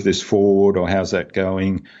move this forward, or how's that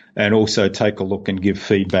going? And also take a look and give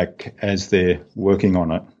feedback as they're working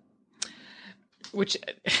on it. Which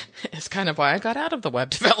is kind of why I got out of the web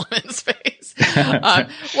development space.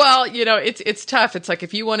 Well, it's tough. It's like,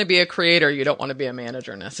 if you want to be a creator, you don't want to be a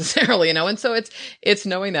manager necessarily, and so it's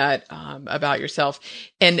knowing that about yourself.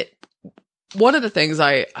 And one of the things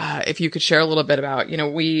if you could share a little bit about,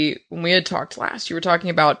 when we had talked last, you were talking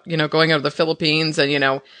about, going out to the Philippines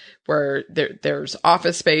and, where there's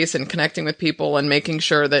office space and connecting with people and making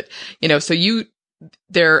sure that, so you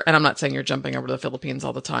there, and I'm not saying you're jumping over to the Philippines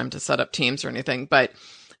all the time to set up teams or anything, but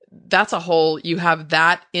that's you have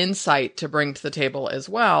that insight to bring to the table as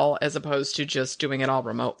well, as opposed to just doing it all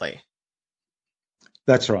remotely.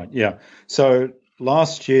 That's right. Yeah. So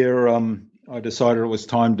last year, I decided it was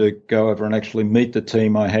time to go over and actually meet the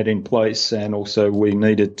team I had in place, and also we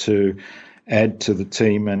needed to add to the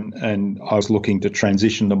team, and I was looking to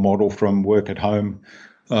transition the model from work at home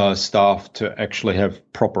staff to actually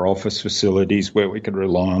have proper office facilities where we could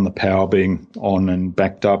rely on the power being on and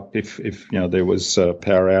backed up. If there was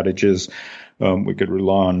power outages, we could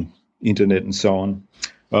rely on internet and so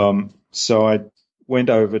on. So I went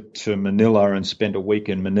over to Manila and spent a week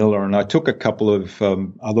in Manila, and I took a couple of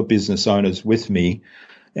other business owners with me.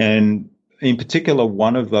 And in particular,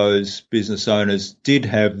 one of those business owners did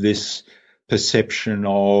have this perception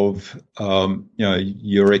of,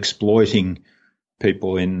 you're exploiting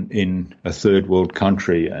people in a third world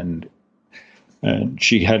country. And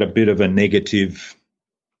she had a bit of a negative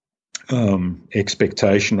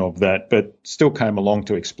expectation of that, but still came along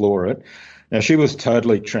to explore it. Now, she was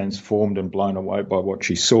totally transformed and blown away by what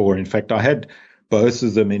she saw. In fact, I had both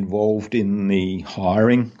of them involved in the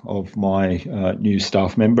hiring of my new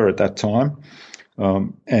staff member at that time.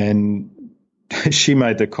 And she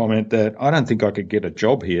made the comment that I don't think I could get a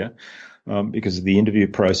job here because of the interview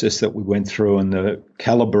process that we went through and the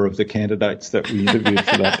caliber of the candidates that we interviewed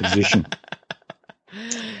for that position.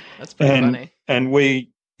 That's pretty funny. And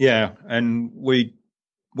we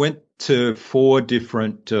went to 4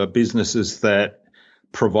 different businesses that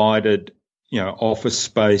provided, office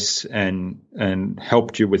space and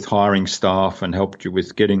helped you with hiring staff and helped you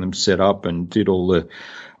with getting them set up and did all the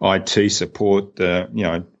IT support,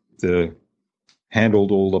 the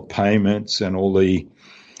handled all the payments and all the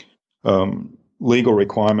legal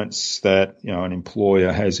requirements that an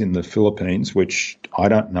employer has in the Philippines, which I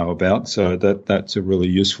don't know about. So that's a really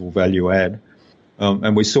useful value add.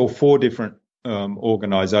 And we saw 4 different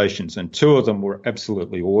organizations, and 2 of them were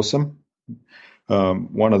absolutely awesome.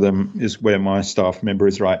 One of them is where my staff member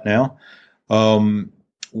is right now. One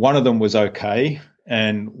of them was okay,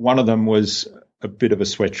 and one of them was a bit of a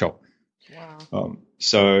sweatshop. Wow.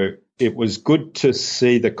 So it was good to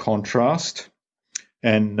see the contrast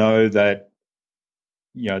and know that,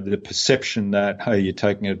 the perception that, hey, you're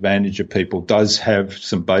taking advantage of people does have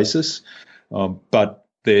some basis, but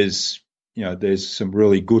there's some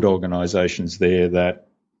really good organisations there that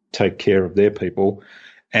take care of their people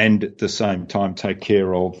and at the same time take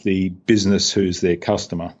care of the business who's their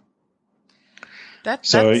customer.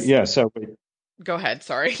 Go ahead,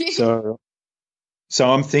 sorry. so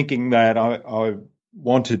I'm thinking that I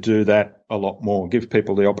want to do that a lot more, give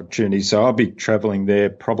people the opportunity. So I'll be travelling there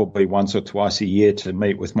probably once or twice a year to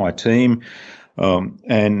meet with my team.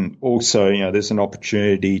 And also, there's an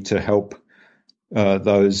opportunity to help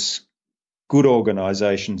those good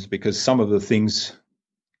organisations, because some of the things,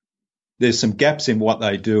 there's some gaps in what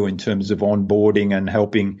they do in terms of onboarding and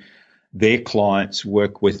helping their clients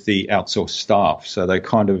work with the outsourced staff. So they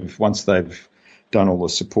kind of, once they've done all the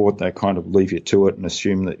support, they kind of leave you to it and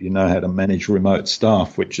assume that you know how to manage remote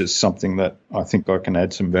staff, which is something that I think I can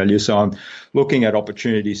add some value. So I'm looking at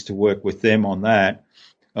opportunities to work with them on that.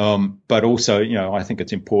 But also, I think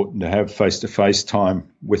it's important to have face-to-face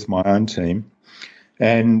time with my own team,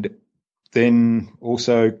 and then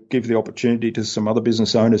also give the opportunity to some other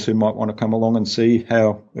business owners who might want to come along and see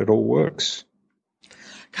how it all works.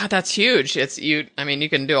 God, that's huge. You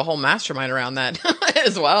can do a whole mastermind around that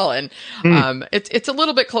as well. And, it's a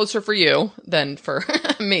little bit closer for you than for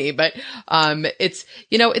me, but,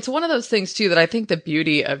 it's one of those things too, that I think the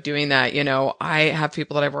beauty of doing that, I have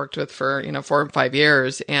people that I've worked with for, 4 and 5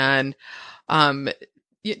 years, and, I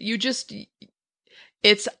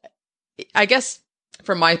guess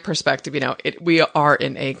from my perspective, we are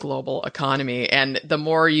in a global economy, and the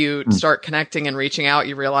more you start connecting and reaching out,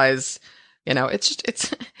 you realize,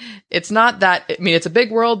 it's not that, it's a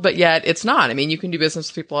big world, but yet it's not. You can do business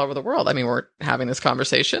with people all over the world. We're having this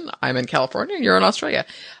conversation. I'm in California, you're in Australia.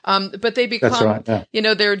 But they become, that's right,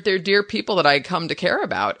 yeah. They're dear people that I come to care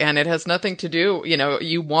about. And it has nothing to do,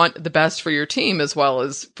 you want the best for your team as well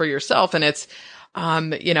as for yourself. And it's,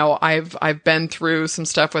 I've been through some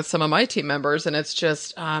stuff with some of my team members, and it's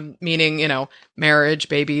just, meaning, marriage,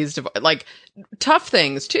 babies, like tough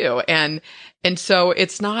things too. And so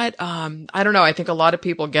it's not, I don't know. I think a lot of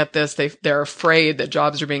people get this. They're afraid that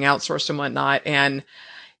jobs are being outsourced and whatnot. And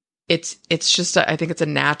it's just, I think it's a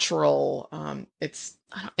natural,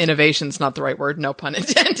 innovation's not the right word, no pun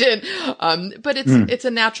intended. But it's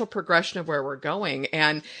a natural progression of where we're going.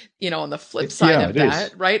 And, on the flip side of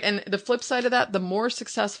that, right? And the flip side of that, the more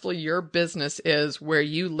successful your business is where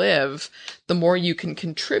you live, the more you can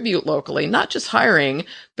contribute locally, not just hiring,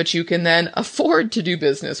 but you can then afford to do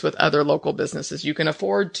business with other local businesses. You can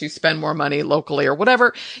afford to spend more money locally or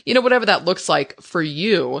whatever, whatever that looks like for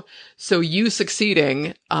you. So you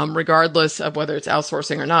succeeding, regardless of whether it's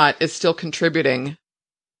outsourcing or not, is still contributing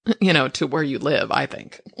to where you live, I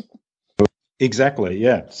think. Exactly.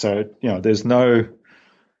 Yeah. So,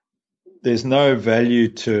 there's no value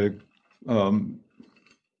to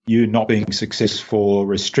you not being successful or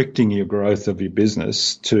restricting your growth of your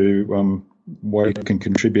business to what it can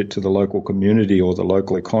contribute to the local community or the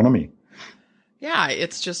local economy. Yeah,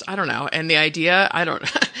 it's just, I don't know. And the idea,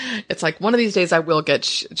 it's like one of these days I will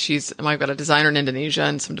get, I've got a designer in Indonesia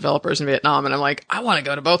and some developers in Vietnam. And I'm like, I want to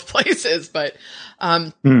go to both places. But,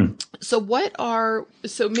 so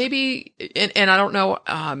maybe, and I don't know,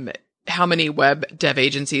 how many web dev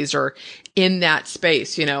agencies are in that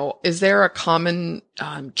space, is there a common,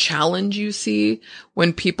 challenge you see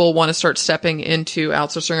when people want to start stepping into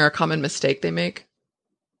outsourcing, or a common mistake they make?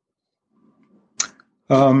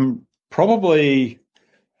 Probably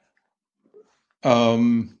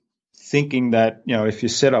thinking that, if you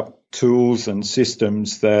set up tools and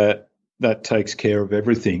systems that takes care of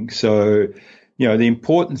everything. So, the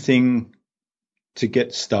important thing to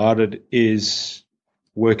get started is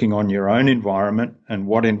working on your own environment and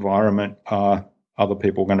what environment are other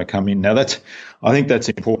people going to come in. Now, I think that's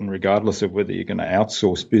important regardless of whether you're going to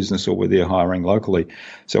outsource business or whether you're hiring locally.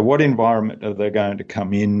 So what environment are they going to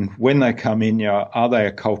come in? When they come in, are they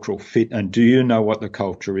a cultural fit? And do you know what the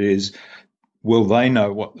culture is? Will they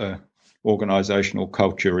know what the organizational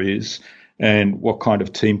culture is? And what kind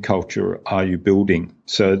of team culture are you building?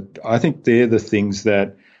 So I think they're the things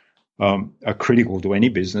that are critical to any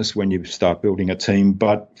business when you start building a team.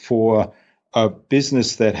 But for a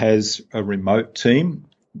business that has a remote team,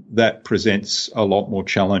 that presents a lot more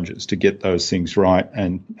challenges to get those things right.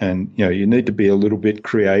 And you need to be a little bit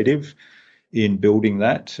creative in building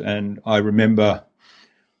that. And I remember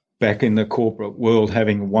back in the corporate world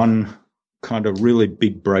having one kind of really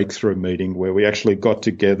big breakthrough meeting where we actually got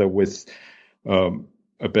together with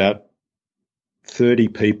about 30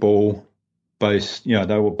 people based,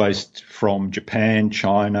 they were based from Japan,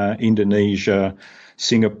 China, Indonesia,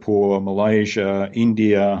 Singapore, Malaysia,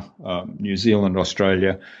 India, New Zealand,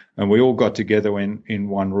 Australia, and we all got together in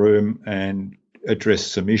one room and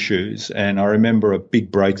addressed some issues. And I remember a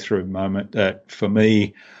big breakthrough moment that for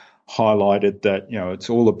me highlighted that, it's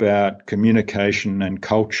all about communication and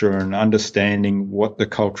culture and understanding what the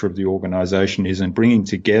culture of the organization is and bringing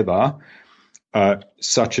together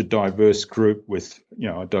such a diverse group with,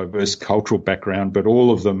 a diverse cultural background, but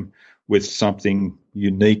all of them with something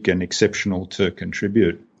unique and exceptional to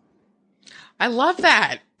contribute. I love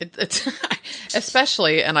that. It's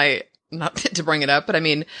especially, and I, not to bring it up, but I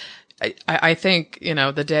mean, I think,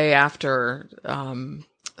 the day after,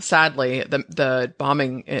 sadly, the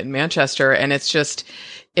bombing in Manchester, and it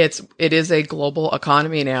is a global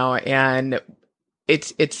economy now, and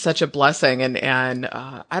it's such a blessing, and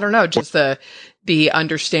I don't know, just the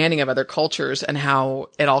understanding of other cultures and how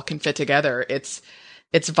it all can fit together. It's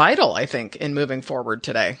vital, I think, in moving forward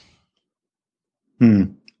today.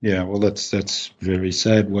 Yeah, well, that's very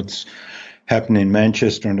sad what's happened in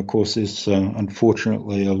Manchester, and of course, there's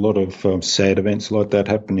unfortunately a lot of sad events like that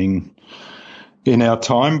happening in our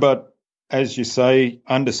time. But as you say,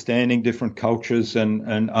 understanding different cultures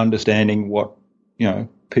and understanding what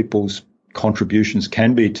people's contributions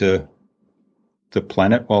can be to the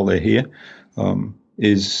planet while they're here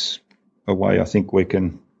is a way I think we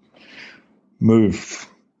can move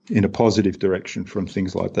in a positive direction from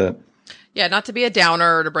things like that. Yeah, not to be a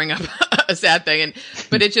downer or to bring up a sad thing,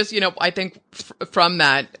 but it's just, I think from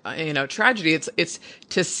that, tragedy, it's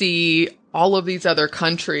to see all of these other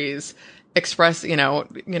countries express,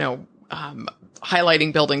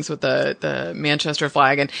 highlighting buildings with the Manchester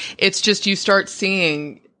flag. And it's just, you start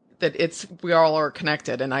seeing that we all are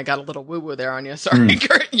connected. And I got a little woo woo there on you. Sorry,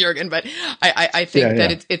 Jürgen, but I think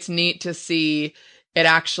that it's neat to see it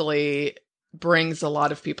actually brings a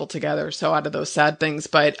lot of people together. So out of those sad things,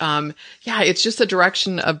 but, it's just a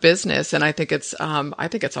direction of business. And I think it's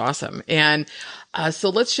awesome. And, so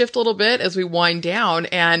let's shift a little bit as we wind down,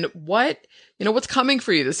 and what's coming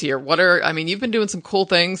for you this year? You've been doing some cool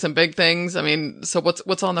things, some big things. So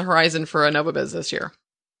what's on the horizon for Innovabiz this year?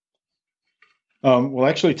 Well,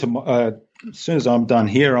 actually, as soon as I'm done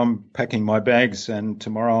here, I'm packing my bags, and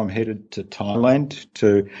tomorrow I'm headed to Thailand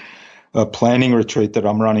to a planning retreat that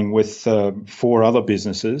I'm running with 4 other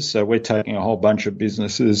businesses. So we're taking a whole bunch of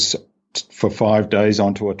businesses for 5 days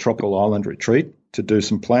onto a tropical island retreat to do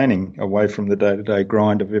some planning away from the day-to-day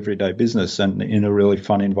grind of everyday business and in a really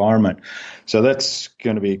fun environment. So that's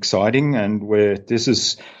going to be exciting, and this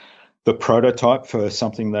is the prototype for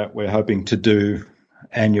something that we're hoping to do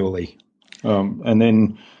annually. And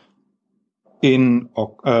then in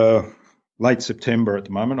late September at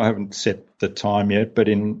the moment, I haven't set the time yet, but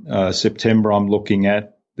in September I'm looking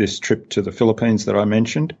at this trip to the Philippines that I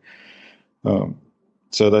mentioned.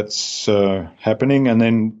 So that's happening. And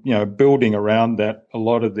then, building around that, a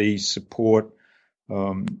lot of the support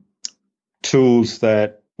tools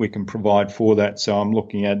that we can provide for that. So I'm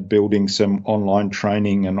looking at building some online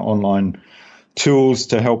training and online tools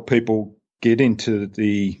to help people get into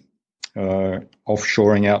the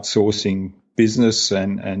offshoring, outsourcing business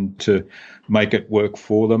and to make it work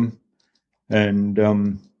for them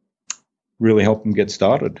and really help them get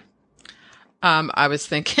started. I was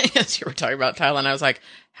thinking, as you were talking about Thailand, I was like,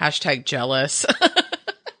 #jealous.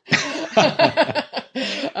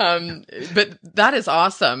 But that is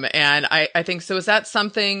awesome. And I think, so is that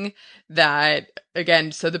something that,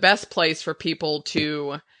 again, so the best place for people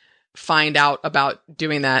to find out about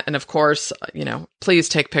doing that, and of course, please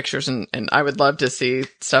take pictures, and I would love to see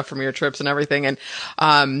stuff from your trips and everything.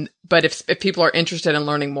 And, but if people are interested in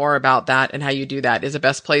learning more about that and how you do that, is the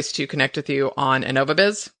best place to connect with you on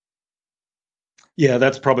Innovabiz? Yeah,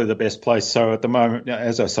 that's probably the best place. So at the moment,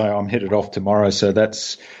 as I say, I'm headed off tomorrow, so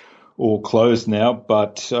that's all closed now.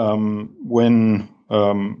 But one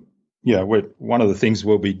of the things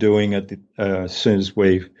we'll be doing as soon as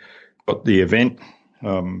we've got the event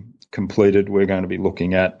completed, we're going to be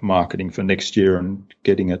looking at marketing for next year and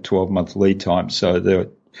getting a 12-month lead time. So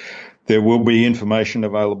there will be information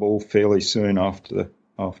available fairly soon after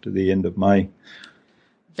the end of May.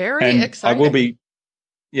 Very exciting.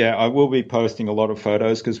 I will be posting a lot of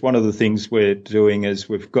photos, because one of the things we're doing is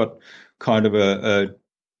we've got kind of a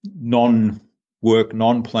non-work,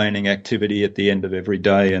 non-planning activity at the end of every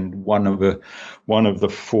day, and one of the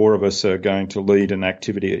 4 of us are going to lead an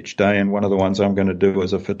activity each day, and one of the ones I'm going to do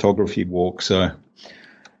is a photography walk. So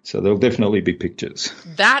So there'll definitely be pictures.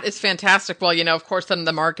 That is fantastic. Well, of course, then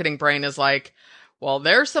the marketing brain is like, well,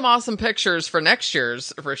 there's some awesome pictures for next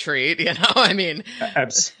year's retreat. I mean,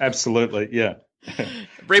 absolutely. Yeah.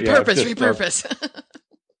 Repurpose.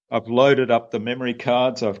 I've loaded up the memory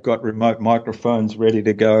cards. I've got remote microphones ready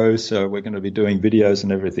to go. So we're going to be doing videos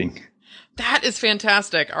and everything. That is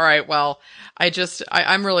fantastic. All right. Well,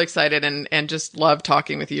 I'm really excited and just love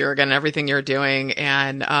talking with you, Jürgen, and everything you're doing.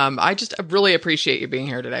 And I just really appreciate you being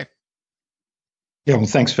here today. Yeah. Well,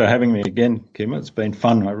 thanks for having me again, Kim. It's been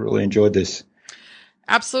fun. I really enjoyed this.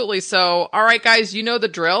 Absolutely. So, all right, guys, you know the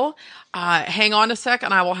drill. Hang on a sec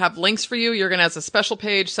and I will have links for you. Jürgen has a special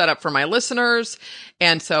page set up for my listeners.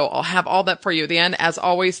 And so I'll have all that for you at the end. As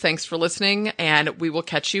always, thanks for listening and we will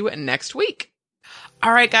catch you next week.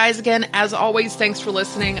 All right, guys, again, as always, thanks for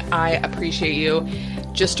listening. I appreciate you.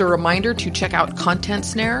 Just a reminder to check out Content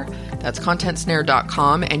Snare. That's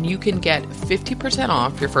contentsnare.com, and you can get 50%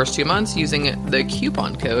 off your first 2 months using the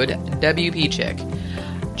coupon code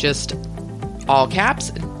WPCHICK. Just all caps,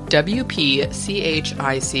 WPCHICK.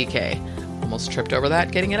 Almost tripped over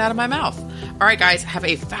that, getting it out of my mouth. All right, guys, have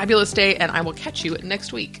a fabulous day, and I will catch you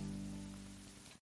next week.